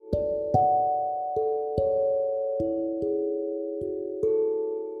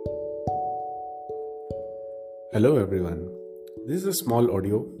Hello everyone. This is a small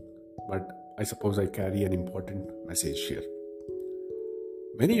audio, but I suppose I carry an important message here.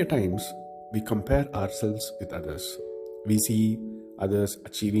 Many a times we compare ourselves with others. We see others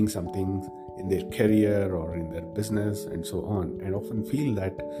achieving something in their career or in their business and so on, and often feel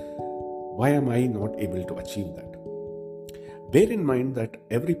that why am I not able to achieve that? Bear in mind that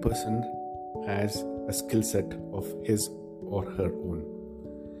every person has a skill set of his or her own.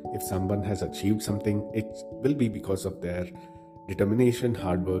 If someone has achieved something, it will be because of their determination,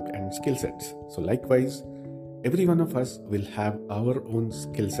 hard work, and skill sets. So, likewise, every one of us will have our own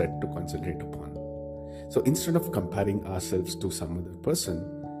skill set to concentrate upon. So, instead of comparing ourselves to some other person,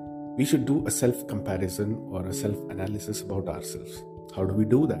 we should do a self comparison or a self analysis about ourselves. How do we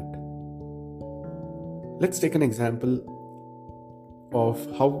do that? Let's take an example of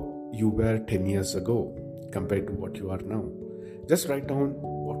how you were 10 years ago compared to what you are now. Just write down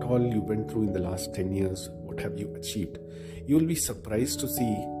what all you went through in the last 10 years, what have you achieved. You will be surprised to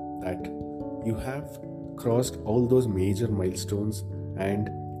see that you have crossed all those major milestones and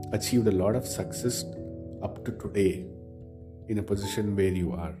achieved a lot of success up to today in a position where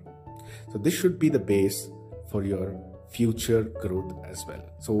you are. So this should be the base for your future growth as well.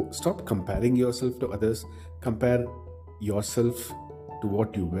 So stop comparing yourself to others. Compare yourself to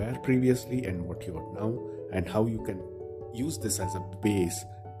what you were previously and what you are now, and how you can use this as a base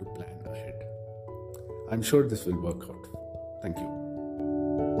to plan ahead. I'm sure this will work out. Thank you.